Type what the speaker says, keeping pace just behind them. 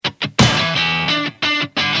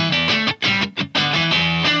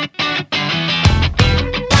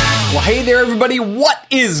Hey there, everybody. What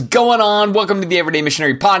is going on? Welcome to the Everyday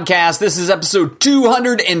Missionary Podcast. This is episode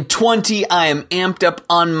 220. I am amped up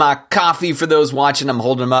on my coffee. For those watching, I'm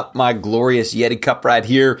holding up my glorious Yeti cup right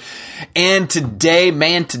here. And today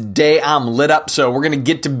I'm lit up. So we're going to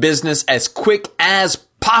get to business as quick as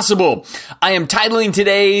possible. I am titling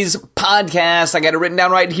today's podcast, I got it written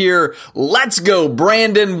down right here, Let's Go,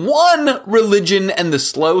 Brandon, One Religion and the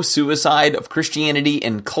Slow Suicide of Christianity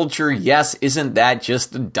and Culture. Yes, isn't that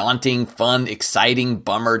just a daunting, fun, exciting,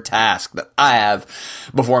 bummer task that I have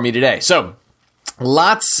before me today? So,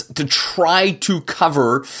 lots to try to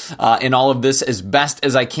cover in all of this as best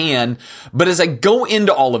as I can. But as I go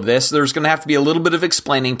into all of this, there's going to have to be a little bit of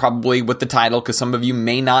explaining probably with the title, because some of you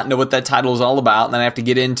may not know what that title is all about. And then I have to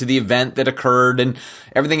get into the event that occurred and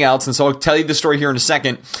everything else. And so I'll tell you the story here in a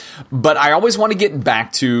second. But I always want to get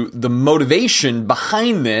back to the motivation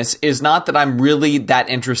behind this is not that I'm really that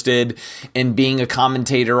interested in being a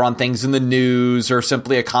commentator on things in the news or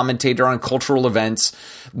simply a commentator on cultural events.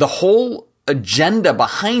 The whole agenda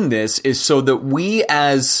behind this is so that we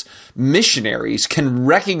as missionaries can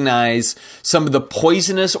recognize some of the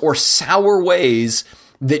poisonous or sour ways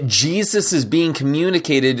that Jesus is being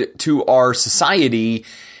communicated to our society.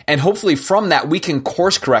 And hopefully from that, we can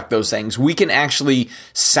course correct those things. We can actually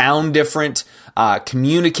sound different,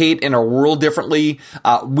 communicate in our world differently.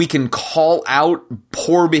 We can call out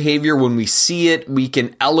poor behavior when we see it. We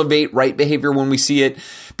can elevate right behavior when we see it,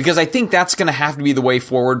 because I think that's going to have to be the way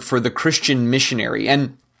forward for the Christian missionary.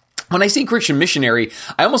 And when I say Christian missionary,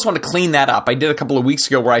 I almost want to clean that up. I did a couple of weeks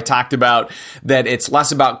ago where I talked about that it's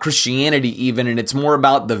less about Christianity even, and it's more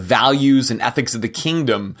about the values and ethics of the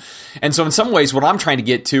kingdom. And so in some ways, what I'm trying to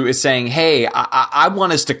get to is saying, hey, I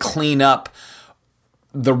want us to clean up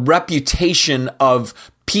the reputation of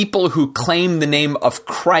people who claim the name of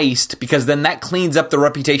Christ, because then that cleans up the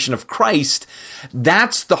reputation of Christ.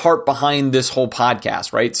 That's the heart behind this whole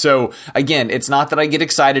podcast, right? So again, it's not that I get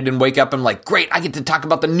excited and wake up and like, great, I get to talk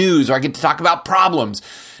about the news or I get to talk about problems.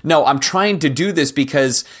 No, I'm trying to do this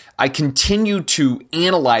because I continue to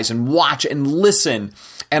analyze and watch and listen,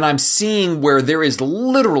 and I'm seeing where there is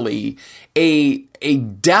literally a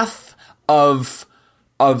death of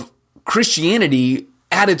Christianity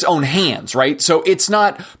at its own hands, right? So it's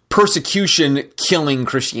not persecution killing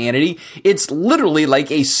Christianity. It's literally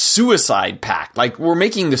like a suicide pact. Like we're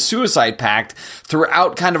making the suicide pact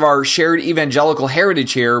throughout kind of our shared evangelical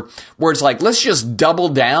heritage here, where it's like, let's just double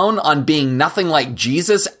down on being nothing like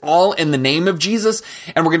Jesus, all in the name of Jesus,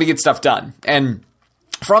 and we're going to get stuff done. And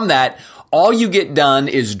from that, all you get done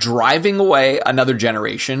is driving away another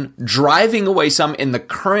generation, driving away some in the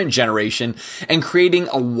current generation, and creating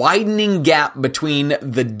a widening gap between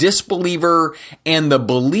the disbeliever and the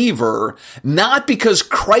believer, not because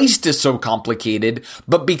Christ is so complicated,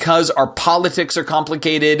 but because our politics are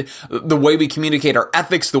complicated, the way we communicate our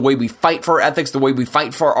ethics, the way we fight for our ethics, the way we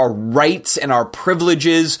fight for our rights and our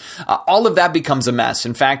privileges, all of that becomes a mess.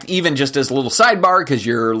 In fact, even just as a little sidebar, because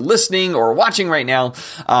you're listening or watching right now,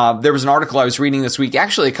 there was an article I was reading this week,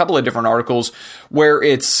 actually a couple of different articles, where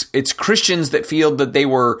it's Christians that feel that they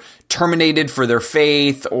were terminated for their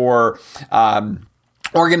faith, or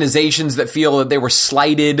organizations that feel that they were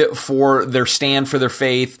slighted for their stand for their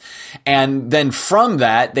faith. And then from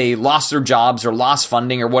that, they lost their jobs or lost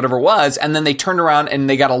funding or whatever it was. And then they turned around and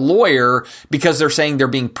they got a lawyer because they're saying they're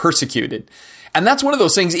being persecuted. And that's one of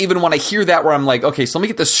those things, even when I hear that, where I'm like, okay, so let me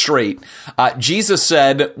get this straight. Jesus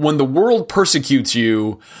said, when the world persecutes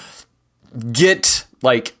you, get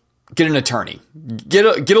an attorney, get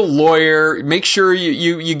a lawyer, make sure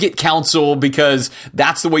you get counsel, because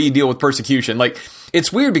that's the way you deal with persecution. Like,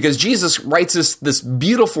 it's weird because Jesus writes us this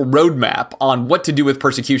beautiful roadmap on what to do with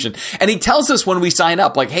persecution. And he tells us when we sign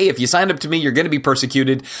up, like, hey, if you sign up to me, you're going to be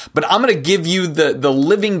persecuted, but I'm going to give you the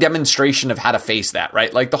living demonstration of how to face that,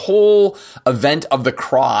 right? Like the whole event of the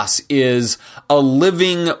cross is a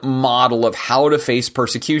living model of how to face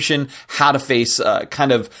persecution, how to face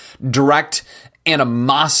kind of direct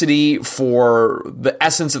animosity for the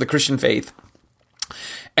essence of the Christian faith.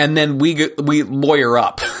 And then we lawyer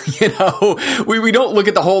up, we don't look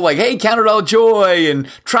at the whole like, hey, count it all joy and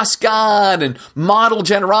trust God and model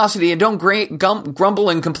generosity and don't grumble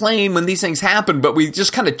and complain when these things happen. But we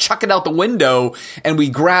just kind of chuck it out the window and we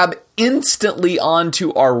grab instantly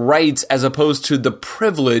onto our rights as opposed to the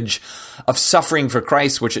privilege of suffering for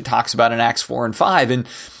Christ, which it talks about in Acts 4 and 5.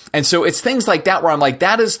 And so it's things like that where I'm like,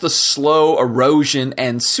 that is the slow erosion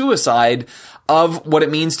and suicide of what it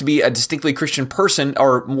means to be a distinctly Christian person,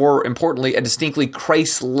 or more importantly, a distinctly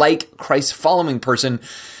Christ-like, Christ-following person,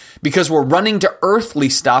 because we're running to earthly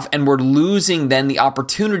stuff and we're losing then the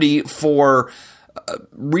opportunity for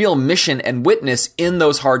real mission and witness in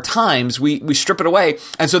those hard times, we strip it away.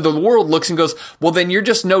 And so the world looks and goes, well, then you're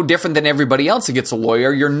just no different than everybody else that gets a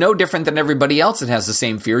lawyer. You're no different than everybody else that has the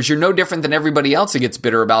same fears. You're no different than everybody else that gets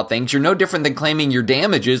bitter about things. You're no different than claiming your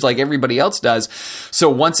damages like everybody else does. So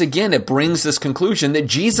once again, it brings this conclusion that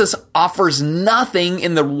Jesus offers nothing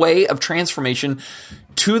in the way of transformation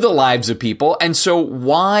to the lives of people. And so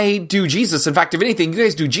why do Jesus? In fact, if anything, you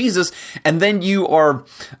guys do Jesus, and then you are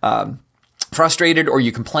frustrated, or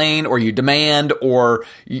you complain, or you demand, or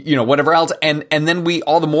whatever else, and then we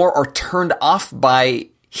all the more are turned off by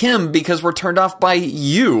him because we're turned off by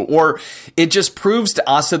you. Or it just proves to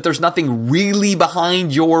us that there's nothing really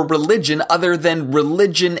behind your religion other than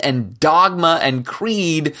religion and dogma and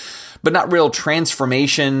creed, but not real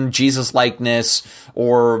transformation, Jesus likeness,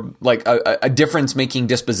 or like a difference making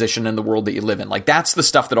disposition in the world that you live in. Like, that's the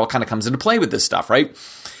stuff that all kind of comes into play with this stuff, right?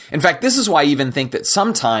 In fact, this is why I even think that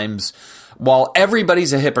sometimes, while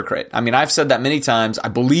everybody's a hypocrite, I mean, I've said that many times, I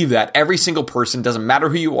believe that every single person, doesn't matter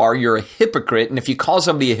who you are, you're a hypocrite. And if you call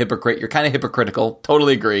somebody a hypocrite, you're kind of hypocritical.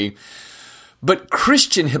 Totally agree. But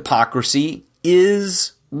Christian hypocrisy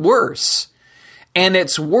is worse. And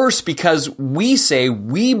it's worse because we say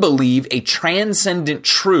we believe a transcendent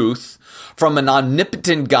truth from an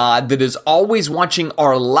omnipotent God that is always watching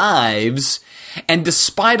our lives. And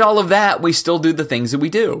despite all of that, we still do the things that we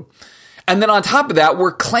do. And then on top of that,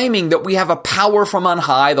 we're claiming that we have a power from on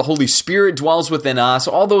high, the Holy Spirit dwells within us,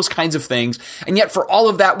 all those kinds of things. And yet for all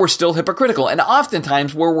of that, we're still hypocritical. And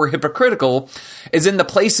oftentimes where we're hypocritical is in the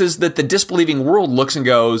places that the disbelieving world looks and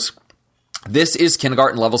goes, this is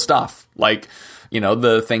kindergarten level stuff. Like,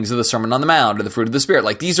 the things of the Sermon on the Mount or the fruit of the Spirit.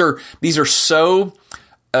 Like, these are so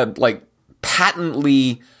like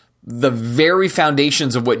patently the very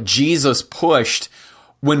foundations of what Jesus pushed.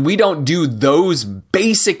 When we don't do those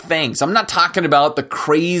basic things, I'm not talking about the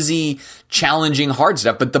crazy, challenging, hard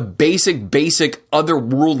stuff, but the basic,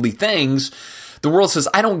 otherworldly things, the world says,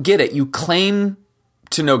 I don't get it. You claim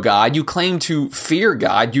to know God. You claim to fear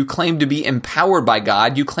God. You claim to be empowered by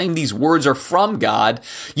God. You claim these words are from God.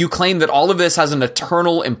 You claim that all of this has an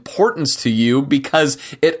eternal importance to you because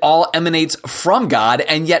it all emanates from God.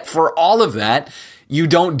 And yet for all of that, you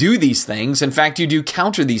don't do these things. In fact, you do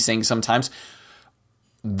counter these things sometimes.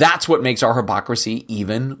 That's what makes our hypocrisy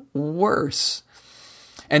even worse.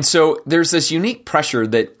 And so there's this unique pressure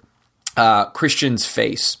that Christians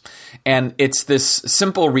face. And it's this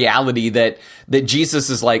simple reality that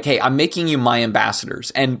Jesus is like, hey, I'm making you my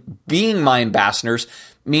ambassadors. And being my ambassadors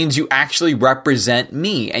means you actually represent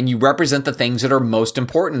me and you represent the things that are most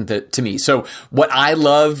important to me. So what I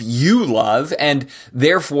love, you love. And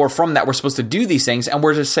therefore, from that, we're supposed to do these things. And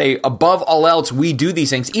we're to say, above all else, we do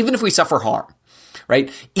these things, even if we suffer harm. Right?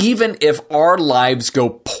 Even if our lives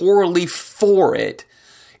go poorly for it,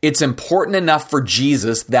 it's important enough for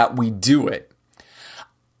Jesus that we do it.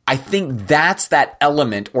 I think that's that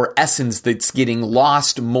element or essence that's getting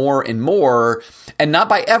lost more and more, and not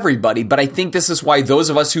by everybody, but I think this is why those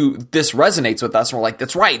of us who this resonates with us, we're like,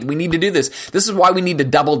 that's right, we need to do this. This is why we need to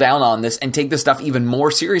double down on this and take this stuff even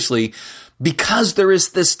more seriously, because there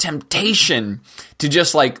is this temptation to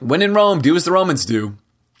just like, when in Rome, do as the Romans do.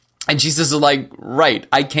 And Jesus is like, right,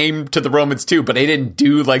 I came to the Romans too, but I didn't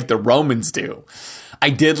do like the Romans do.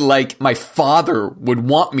 I did like my Father would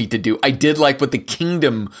want me to do. I did like what the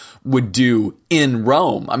kingdom would do in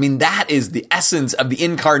Rome. I mean, that is the essence of the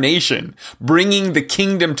incarnation, bringing the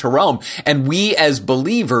kingdom to Rome. And we as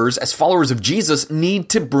believers, as followers of Jesus, need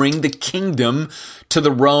to bring the kingdom to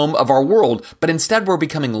the Rome of our world. But instead, we're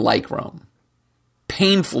becoming like Rome.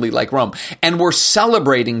 Painfully like Rome. And we're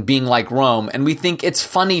celebrating being like Rome. And we think it's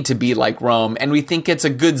funny to be like Rome. And we think it's a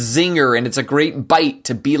good zinger and it's a great bite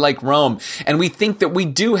to be like Rome. And we think that we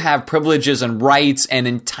do have privileges and rights and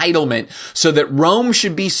entitlement so that Rome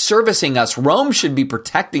should be servicing us. Rome should be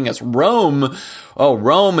protecting us. Rome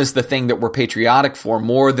is the thing that we're patriotic for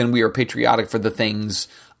more than we are patriotic for the things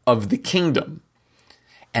of the kingdom.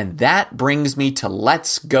 And that brings me to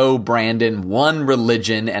Let's Go, Brandon, One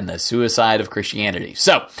Religion and the Suicide of Christianity.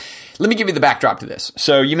 So let me give you the backdrop to this.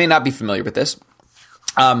 So you may not be familiar with this,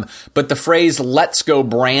 but the phrase Let's Go,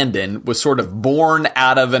 Brandon was sort of born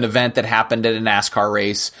out of an event that happened at a NASCAR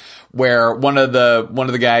race where one of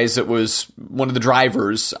the guys that was one of the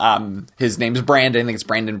drivers, his name is Brandon, I think it's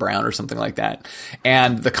Brandon Brown or something like that.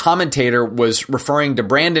 And the commentator was referring to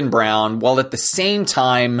Brandon Brown while at the same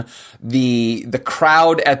time the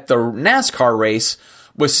crowd at the NASCAR race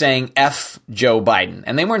was saying F Joe Biden.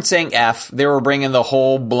 And they weren't saying F, they were bringing the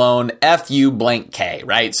whole blown F U blank K,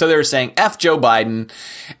 right? So they were saying F Joe Biden.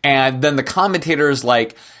 And then the commentators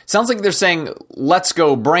sounds like they're saying, let's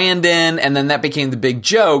go Brandon. And then that became the big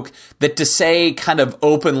joke that to say kind of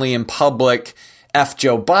openly in public, F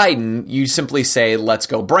Joe Biden, you simply say, let's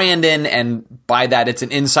go Brandon. And by that, it's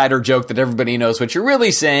an insider joke that everybody knows what you're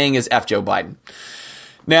really saying is F Joe Biden.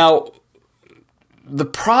 Now, the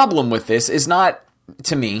problem with this is not,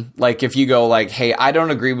 to me, if you go hey, I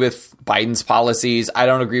don't agree with Biden's policies. I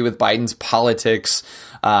don't agree with Biden's politics.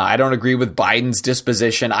 I don't agree with Biden's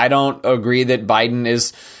disposition. I don't agree that Biden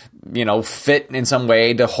is, fit in some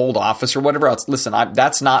way to hold office or whatever else. Listen,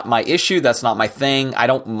 that's not my issue. That's not my thing. I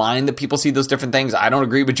don't mind that people see those different things. I don't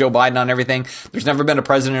agree with Joe Biden on everything. There's never been a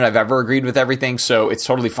president I've ever agreed with everything. So it's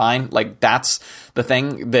totally fine. That's the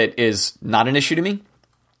thing that is not an issue to me.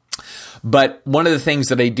 But one of the things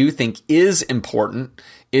that I do think is important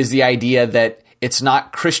is the idea that it's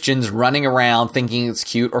not Christians running around thinking it's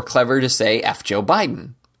cute or clever to say F Joe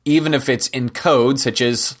Biden, even if it's in code such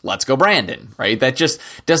as let's go Brandon, right? That just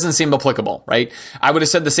doesn't seem applicable, right? I would have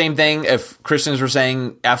said the same thing if Christians were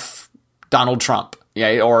saying F Donald Trump,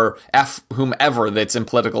 yeah, or F whomever that's in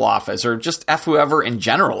political office, or just F whoever in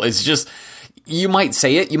general. It's just, you might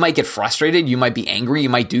say it, you might get frustrated, you might be angry, you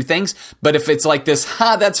might do things, but if it's like this,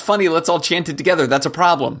 that's funny, let's all chant it together, that's a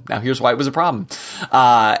problem. Now, here's why it was a problem.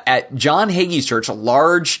 At John Hagee's church, a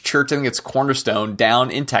large church, I think it's Cornerstone,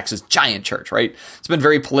 down in Texas, giant church, right? It's been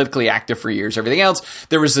very politically active for years, everything else.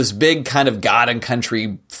 There was this big kind of God and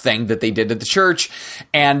country thing that they did at the church,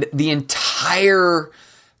 and the entire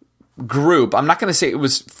group, I'm not going to say it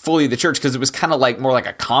was fully the church, because it was kind of more like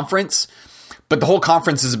a conference, but the whole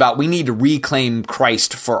conference is about we need to reclaim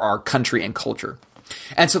Christ for our country and culture.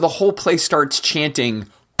 And so the whole place starts chanting,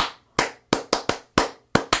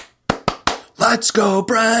 let's go,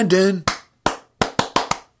 Brandon.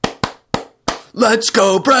 Let's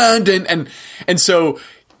go, Brandon. And so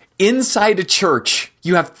inside a church,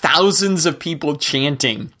 you have thousands of people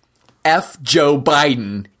chanting F Joe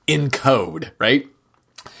Biden in code, right?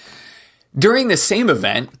 During the same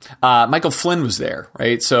event, Michael Flynn was there,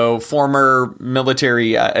 right? So former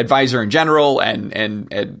military advisor in general and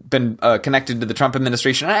had been connected to the Trump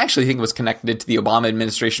administration. I actually think was connected to the Obama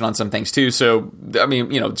administration on some things too. So, I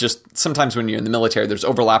mean, just sometimes when you're in the military, there's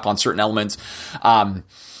overlap on certain elements.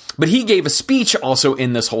 But he gave a speech also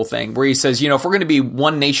in this whole thing where he says, if we're going to be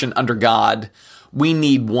one nation under God, we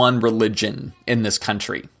need one religion in this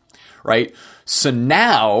country, right? So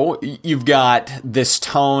now you've got this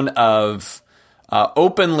tone of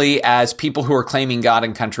openly as people who are claiming God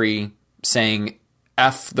and country saying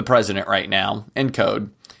F the president right now in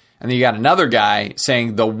code. And then you got another guy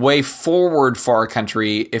saying the way forward for our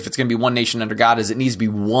country, if it's going to be one nation under God, is it needs to be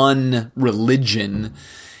one religion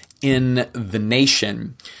in the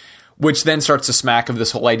nation, which then starts to smack of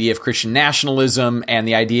this whole idea of Christian nationalism and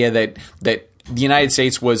the idea that the United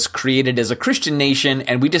States was created as a Christian nation,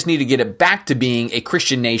 and we just need to get it back to being a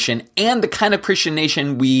Christian nation, and the kind of Christian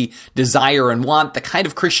nation we desire and want, the kind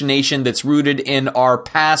of Christian nation that's rooted in our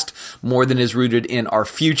past more than is rooted in our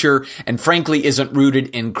future, and frankly isn't rooted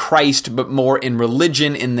in Christ, but more in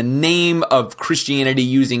religion, in the name of Christianity,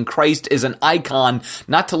 using Christ as an icon,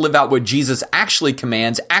 not to live out what Jesus actually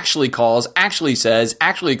commands, actually calls, actually says,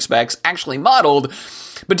 actually expects, actually modeled,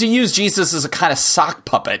 but to use Jesus as a kind of sock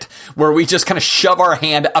puppet where we just kind of shove our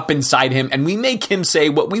hand up inside him and we make him say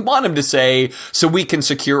what we want him to say so we can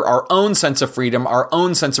secure our own sense of freedom, our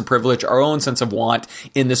own sense of privilege, our own sense of want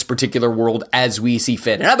in this particular world as we see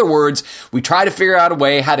fit. In other words, we try to figure out a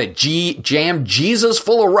way how to jam Jesus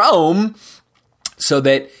full of Rome so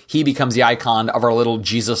that he becomes the icon of our little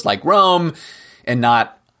Jesus-like Rome and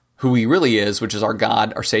not who he really is, which is our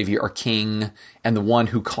God, our Savior, our King, and the one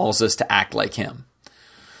who calls us to act like him.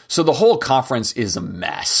 So the whole conference is a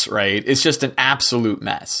mess, right? It's just an absolute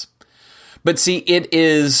mess. But see, it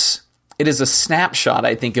is a snapshot,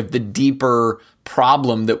 I think, of the deeper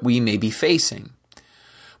problem that we may be facing,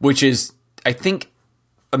 which is, I think,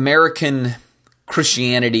 American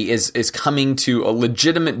Christianity is coming to a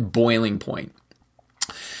legitimate boiling point.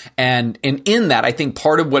 And in that, I think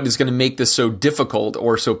part of what is going to make this so difficult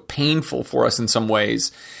or so painful for us in some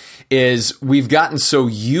ways is we've gotten so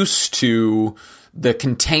used to the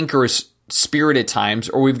cantankerous spirit at times,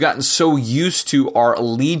 or we've gotten so used to our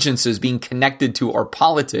allegiances being connected to our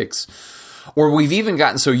politics, or we've even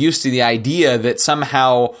gotten so used to the idea that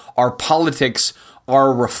somehow our politics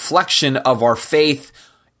are a reflection of our faith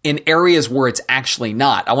in areas where it's actually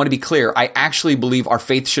not. I want to be clear. I actually believe our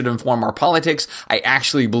faith should inform our politics. I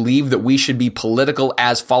actually believe that we should be political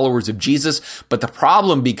as followers of Jesus. But the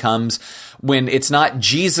problem becomes when it's not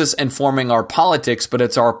Jesus informing our politics, but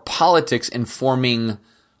it's our politics informing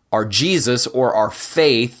our Jesus or our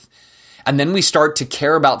faith. And then we start to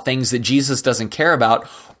care about things that Jesus doesn't care about,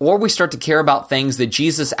 or we start to care about things that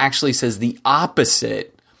Jesus actually says the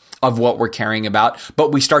opposite of what we're caring about,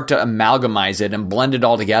 but we start to amalgamize it and blend it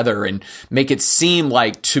all together and make it seem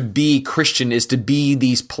like to be Christian is to be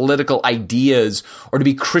these political ideas, or to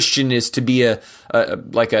be Christian is to be a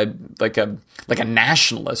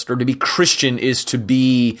nationalist, or to be Christian is to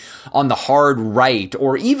be on the hard right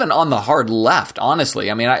or even on the hard left.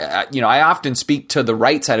 Honestly, I mean, I often speak to the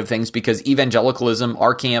right side of things because evangelicalism,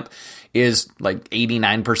 our camp, is like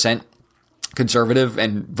 89% conservative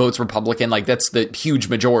and votes Republican. Like, that's the huge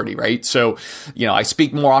majority, right? So, I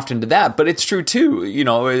speak more often to that, but it's true too.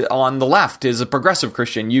 On the left is a progressive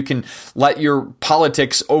Christian. You can let your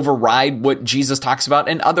politics override what Jesus talks about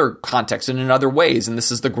in other contexts and in other ways. And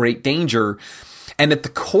this is the great danger. And at the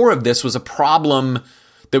core of this was a problem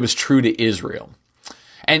that was true to Israel.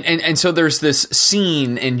 And so there's this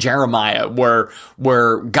scene in Jeremiah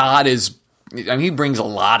where God is, he brings a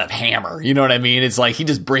lot of hammer. You know what I mean? It's like he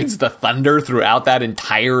just brings the thunder throughout that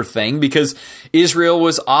entire thing because Israel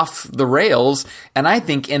was off the rails. And I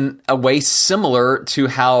think in a way similar to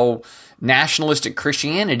how nationalistic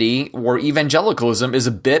Christianity or evangelicalism is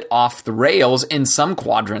a bit off the rails in some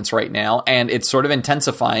quadrants right now, and it's sort of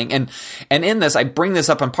intensifying. And in this, I bring this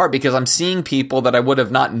up in part because I'm seeing people that I would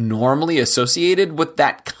have not normally associated with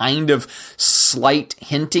that kind of slight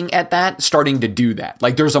hinting at that starting to do that.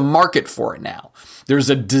 Like, there's a market for it now.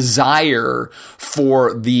 There's a desire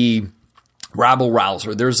for the rabble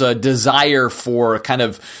rouser. There's a desire for kind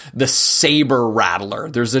of the saber rattler.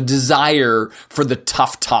 There's a desire for the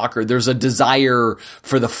tough talker. There's a desire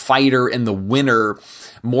for the fighter and the winner,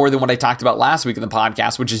 more than what I talked about last week in the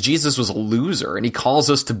podcast, which is Jesus was a loser and he calls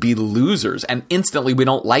us to be losers. And instantly we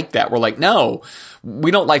don't like that. We're like, no,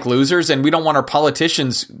 we don't like losers, and we don't want our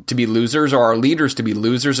politicians to be losers or our leaders to be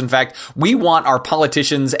losers. In fact, we want our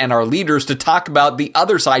politicians and our leaders to talk about the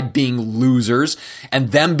other side being losers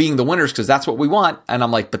and them being the winners, because that's what we want. And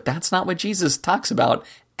I'm like, but that's not what Jesus talks about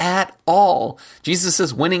at all. Jesus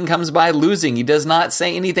says winning comes by losing. He does not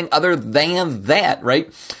say anything other than that,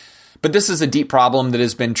 right? But this is a deep problem that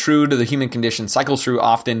has been true to the human condition, cycles through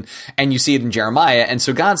often, and you see it in Jeremiah. And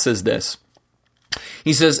so God says this.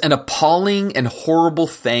 He says, an appalling and horrible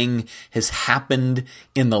thing has happened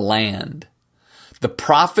in the land. The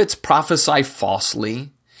prophets prophesy falsely,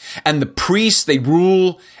 and the priests, they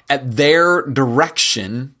rule at their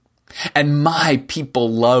direction, and my people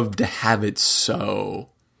love to have it so.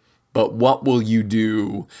 But what will you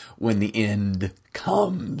do when the end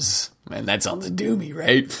comes? Man, that sounds doomy,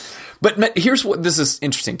 right? But here's what this is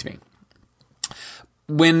interesting to me.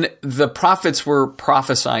 When the prophets were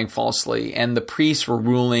prophesying falsely and the priests were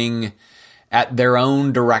ruling at their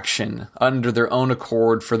own direction, under their own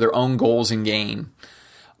accord, for their own goals and gain,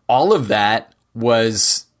 all of that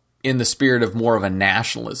was in the spirit of more of a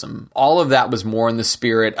nationalism. All of that was more in the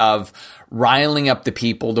spirit of riling up the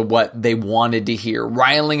people to what they wanted to hear,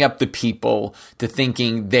 riling up the people to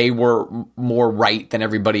thinking they were more right than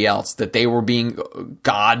everybody else, that they were being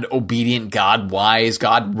God obedient, God wise,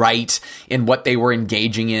 God right in what they were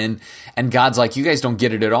engaging in. And God's like, you guys don't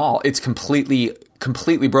get it at all. It's completely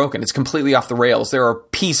broken. It's completely off the rails. There are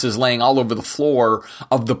pieces laying all over the floor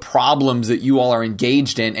of the problems that you all are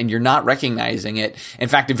engaged in, and you're not recognizing it. In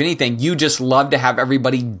fact, if anything, you just love to have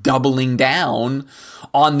everybody doubling down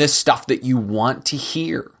on this stuff that you want to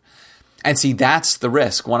hear. And see, that's the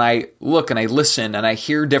risk. When I look and I listen and I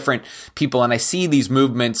hear different people and I see these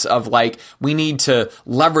movements of like, we need to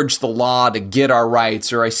leverage the law to get our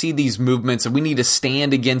rights, or I see these movements and we need to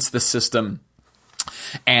stand against the system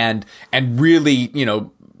and really,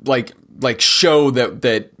 like show that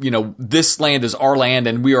this land is our land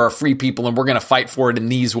and we are a free people and we're going to fight for it in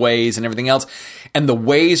these ways and everything else. And the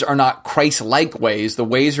ways are not Christ-like ways. The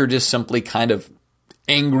ways are just simply kind of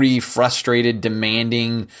angry, frustrated,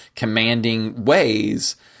 demanding, commanding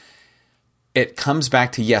ways. It comes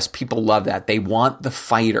back to, yes, people love that. They want the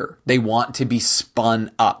fighter. They want to be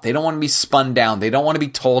spun up. They don't want to be spun down. They don't want to be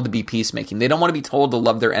told to be peacemaking. They don't want to be told to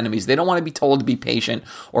love their enemies. They don't want to be told to be patient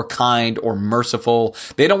or kind or merciful.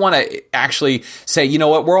 They don't want to actually say, you know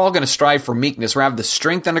what, we're all going to strive for meekness. We're going to have the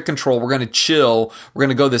strength under control. We're going to chill. We're going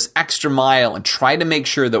to go this extra mile and try to make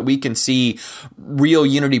sure that we can see real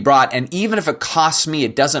unity brought. And even if it costs me,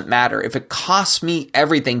 it doesn't matter. If it costs me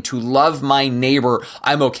everything to love my neighbor,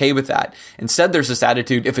 I'm okay with that. Instead, there's this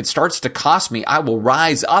attitude, if it starts to cost me, I will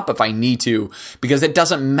rise up if I need to, because it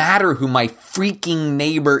doesn't matter who my freaking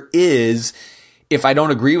neighbor is if I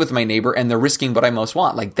don't agree with my neighbor and they're risking what I most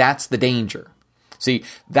want. Like, that's the danger. See,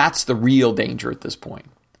 that's the real danger at this point.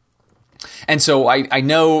 And so I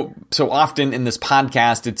know so often in this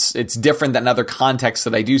podcast, it's different than other contexts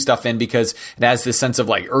that I do stuff in because it has this sense of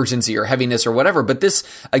like urgency or heaviness or whatever. But this,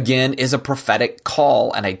 again, is a prophetic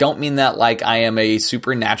call. And I don't mean that like I am a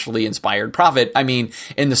supernaturally inspired prophet. I mean,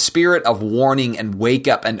 in the spirit of warning and wake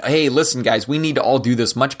up and, hey, listen, guys, we need to all do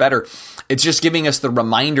this much better. It's just giving us the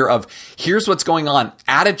reminder of here's what's going on.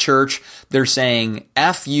 At a church, they're saying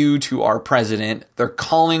F you to our president. They're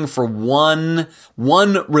calling for one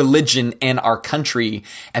religion in our country,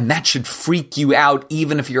 and that should freak you out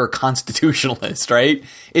even if you're a constitutionalist, right?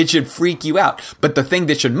 It should freak you out. But the thing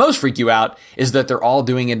that should most freak you out is that they're all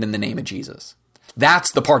doing it in the name of Jesus.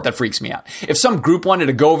 That's the part that freaks me out. If some group wanted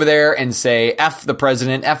to go over there and say, F the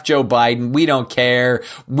president, F Joe Biden, we don't care,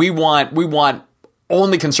 we want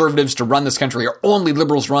only conservatives to run this country or only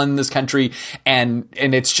liberals run this country, and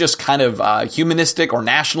it's just kind of humanistic or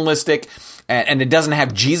nationalistic, and it doesn't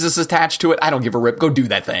have Jesus attached to it, I don't give a rip. Go do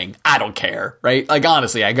that thing. I don't care, right? Like,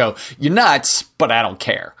 honestly, I go, you're nuts, but I don't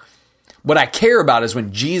care. What I care about is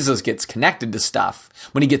when Jesus gets connected to stuff,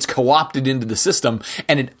 when he gets co-opted into the system,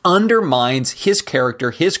 and it undermines his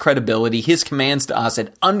character, his credibility, his commands to us.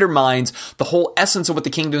 It undermines the whole essence of what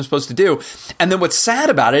the kingdom is supposed to do. And then what's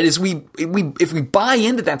sad about it is if we buy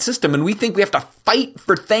into that system and we think we have to fight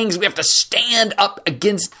for things, we have to stand up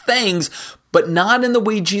against things, but not in the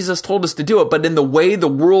way Jesus told us to do it, but in the way the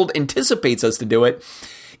world anticipates us to do it,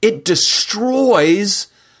 it destroys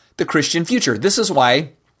the Christian future. This is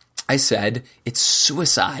why I said it's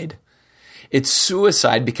suicide. It's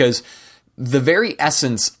suicide because the very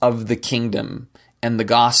essence of the kingdom and the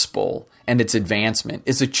gospel and its advancement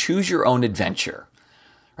is a choose your own adventure.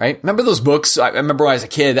 Right? Remember those books? I remember when I was a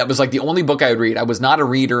kid, that was like the only book I would read. I was not a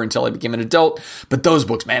reader until I became an adult, but those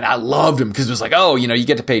books, man, I loved them because it was like, oh, you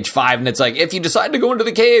get to page 5 and it's like, if you decide to go into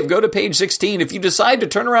the cave, go to page 16. If you decide to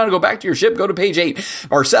turn around and go back to your ship, go to page 8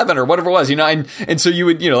 or 7 or whatever it was, and so you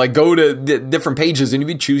would, like go to the different pages and you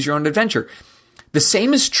would choose your own adventure. The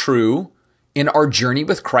same is true in our journey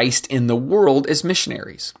with Christ in the world as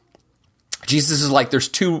missionaries. Jesus is like, there's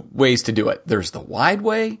 2 ways to do it. There's the wide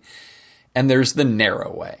way and there's the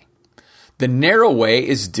narrow way. The narrow way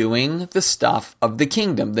is doing the stuff of the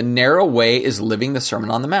kingdom. The narrow way is living the Sermon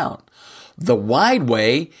on the Mount. The wide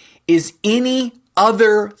way is any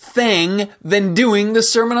other thing than doing the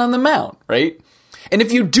Sermon on the Mount, right? And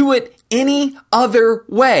if you do it any other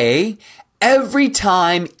way, every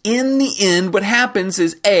time in the end, what happens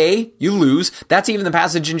is A, you lose. That's even the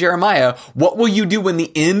passage in Jeremiah. What will you do when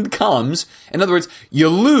the end comes? In other words, you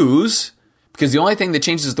lose. Because the only thing that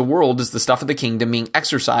changes the world is the stuff of the kingdom being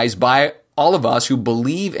exercised by all of us who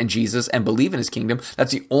believe in Jesus and believe in his kingdom.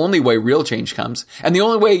 That's the only way real change comes. And the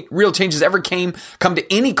only way real change has ever come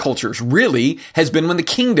to any cultures really has been when the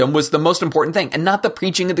kingdom was the most important thing, and not the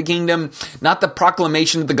preaching of the kingdom, not the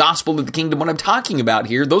proclamation of the gospel of the kingdom. What I'm talking about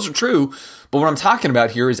here, those are true, but what I'm talking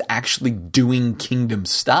about here is actually doing kingdom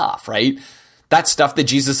stuff, right? That stuff that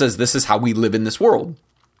Jesus says, this is how we live in this world.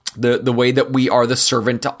 The way that we are the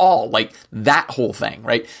servant to all, like that whole thing,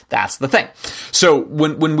 right? That's the thing. So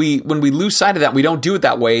when we lose sight of that, we don't do it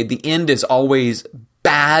that way. The end is always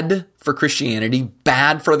bad for Christianity,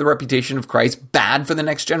 bad for the reputation of Christ, bad for the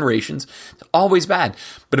next generations. It's always bad.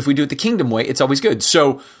 But if we do it the kingdom way, it's always good.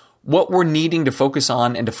 So what we're needing to focus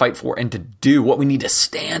on and to fight for and to do, what we need to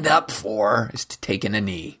stand up for is to take in a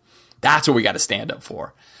knee. That's what we got to stand up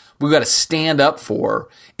for. What we got to stand up for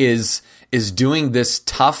is doing this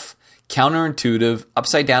tough, counterintuitive,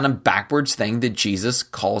 upside down and backwards thing that Jesus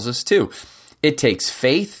calls us to. It takes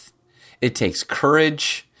faith, it takes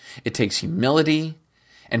courage, it takes humility,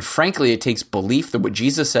 and frankly, it takes belief that what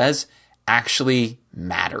Jesus says actually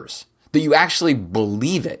matters, that you actually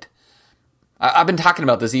believe it. I've been talking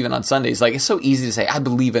about this even on Sundays. Like, it's so easy to say, I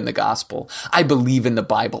believe in the gospel, I believe in the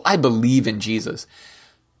Bible, I believe in Jesus.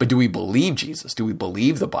 But do we believe Jesus? Do we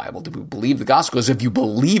believe the Bible? Do we believe the gospel? Because if you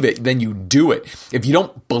believe it, then you do it. If you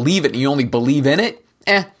don't believe it and you only believe in it,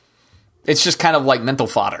 it's just kind of like mental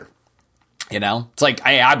fodder. It's like,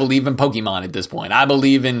 hey, I believe in Pokemon at this point. I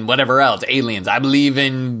believe in whatever else, aliens. I believe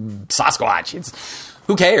in Sasquatch.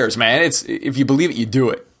 Who cares, man? If you believe it, you do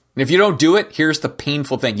it. And if you don't do it, here's the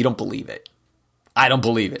painful thing. You don't believe it. I don't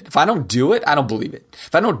believe it. If I don't do it, I don't believe it.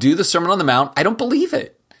 If I don't do the Sermon on the Mount, I don't believe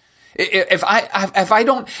it. If I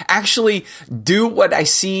don't actually do what I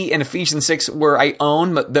see in Ephesians 6, where I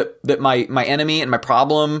own that my enemy and my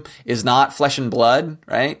problem is not flesh and blood,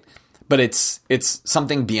 right? but it's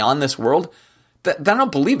something beyond this world, that I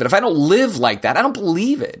don't believe it. If I don't live like that, I don't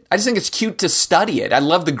believe it. I just think it's cute to study it. I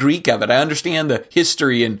love the Greek of it. I understand the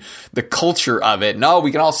history and the culture of it. No,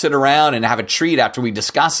 we can all sit around and have a treat after we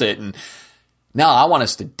discuss it. And no, I want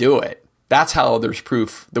us to do it. That's how there's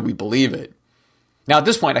proof that we believe it. Now, at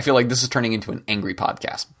this point, I feel like this is turning into an angry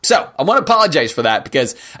podcast. So I want to apologize for that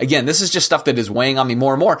because, again, this is just stuff that is weighing on me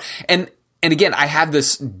more and more. And again, I have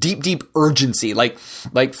this deep, deep urgency. Like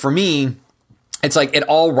for me, it's like it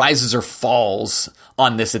all rises or falls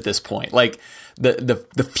on this at this point. Like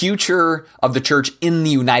the future of the church in the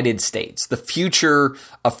United States, the future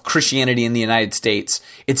of Christianity in the United States,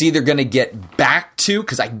 it's either going to get back to,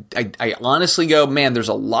 because I honestly go, man, there's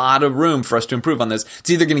a lot of room for us to improve on this. It's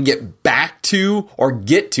either going to get back to or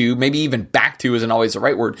get to, maybe even back to isn't always the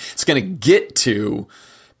right word. It's going to get to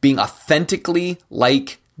being authentically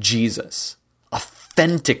like Jesus.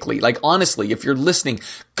 Authentically, like honestly, if you're listening,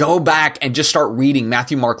 go back and just start reading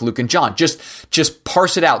Matthew, Mark, Luke, and John. Just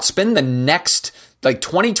parse it out. Spend the next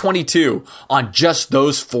 2022 on just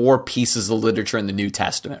those 4 pieces of literature in the New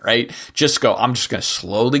Testament, right? I'm just going to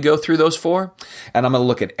slowly go through those 4, and I'm going to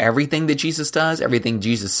look at everything that Jesus does, everything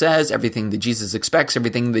Jesus says, everything that Jesus expects,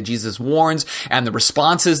 everything that Jesus warns, and the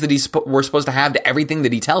responses that we're supposed to have to everything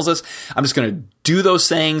that he tells us. I'm just going to do those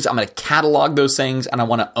things. I'm going to catalog those things, and I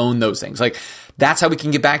want to own those things. Like, that's how we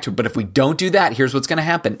can get back to it. But if we don't do that, here's what's going to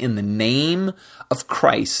happen. In the name of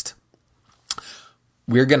Christ,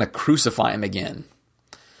 we're going to crucify him again,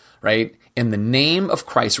 right? In the name of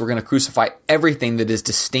Christ, we're going to crucify everything that is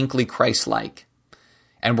distinctly Christ-like.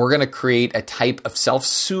 And we're going to create a type of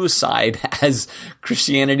self-suicide as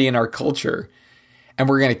Christianity in our culture. And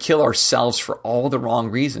we're going to kill ourselves for all the wrong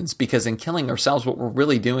reasons, because in killing ourselves, what we're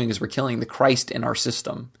really doing is we're killing the Christ in our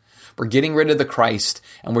system. We're getting rid of the Christ,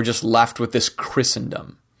 and we're just left with this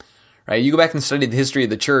Christendom. Right? You go back and study the history of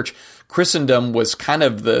the church, Christendom was kind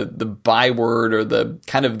of the byword or the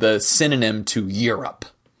kind of the synonym to Europe.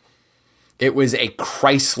 It was a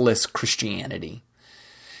Christless Christianity.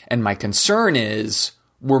 And my concern is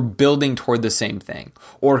we're building toward the same thing.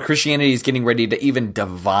 Or Christianity is getting ready to even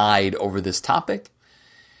divide over this topic.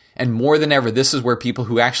 And more than ever, this is where people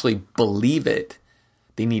who actually believe it,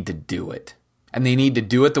 they need to do it. And they need to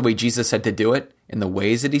do it the way Jesus said to do it, in the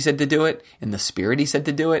ways that he said to do it, in the spirit he said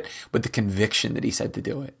to do it, with the conviction that he said to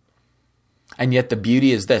do it. And yet the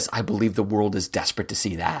beauty is this: I believe the world is desperate to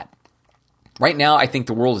see that. Right now, I think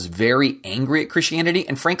the world is very angry at Christianity,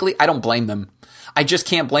 and frankly, I don't blame them. I just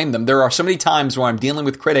can't blame them. There are so many times where I'm dealing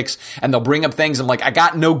with critics and they'll bring up things. I'm like, I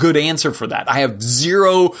got no good answer for that. I have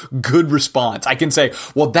zero good response. I can say,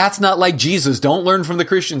 well, that's not like Jesus. Don't learn from the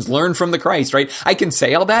Christians. Learn from the Christ, right? I can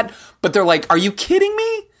say all that, but they're like, are you kidding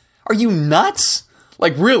me? Are you nuts?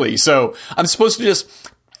 Like, really? So I'm supposed to just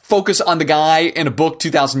focus on the guy in a book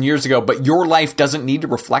 2,000 years ago, but your life doesn't need to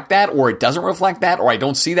reflect that, or it doesn't reflect that, or I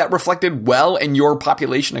don't see that reflected well in your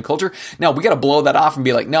population and culture. Now, we got to blow that off and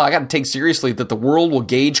be like, no, I got to take seriously that the world will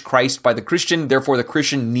gauge Christ by the Christian. Therefore, the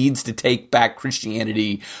Christian needs to take back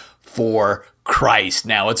Christianity for Christ.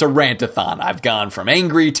 Now, it's a rantathon. I've gone from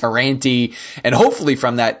angry to ranty, and hopefully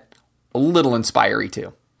from that, a little inspiry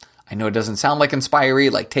too. I know it doesn't sound like inspiry,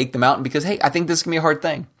 like take the mountain, because, hey, I think this can be a hard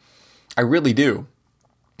thing. I really do.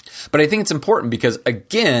 But I think it's important because,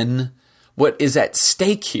 again, what is at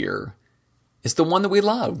stake here is the one that we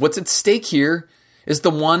love. What's at stake here is the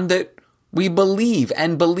one that we believe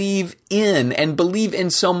and believe in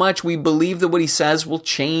so much. We believe that what he says will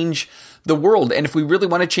change the world. And if we really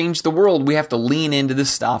want to change the world, we have to lean into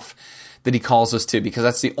this stuff that he calls us to, because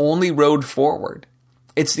that's the only road forward.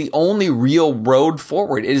 It's the only real road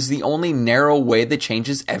forward. It is the only narrow way that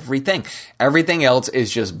changes everything. Everything else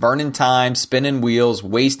is just burning time, spinning wheels,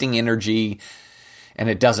 wasting energy, and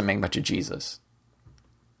it doesn't make much of Jesus.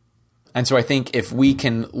 And so I think if we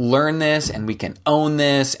can learn this and we can own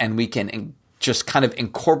this and we can just kind of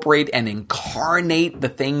incorporate and incarnate the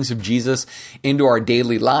things of Jesus into our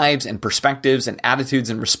daily lives and perspectives and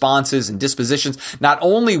attitudes and responses and dispositions, not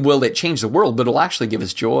only will it change the world, but it'll actually give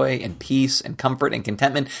us joy and peace and comfort and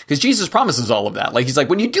contentment, because Jesus promises all of that. Like, he's like,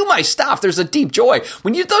 when you do my stuff, there's a deep joy.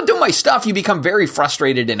 When you don't do my stuff, you become very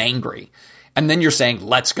frustrated and angry. And then you're saying,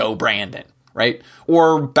 let's go, Brandon. Right?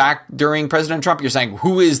 Or back during President Trump, you're saying,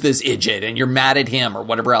 who is this idiot? And you're mad at him or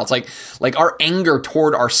whatever else. Like our anger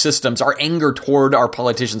toward our systems, our anger toward our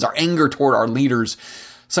politicians, our anger toward our leaders.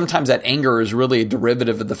 Sometimes that anger is really a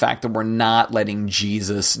derivative of the fact that we're not letting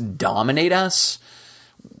Jesus dominate us.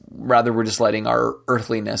 Rather, we're just letting our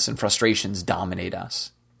earthliness and frustrations dominate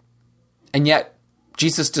us. And yet,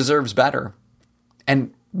 Jesus deserves better.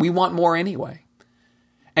 And we want more anyway.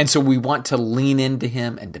 And so we want to lean into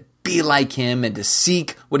him and to be like him and to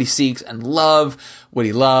seek what he seeks and love what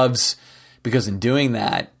he loves. Because in doing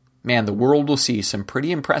that, man, the world will see some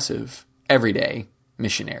pretty impressive everyday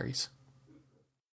missionaries.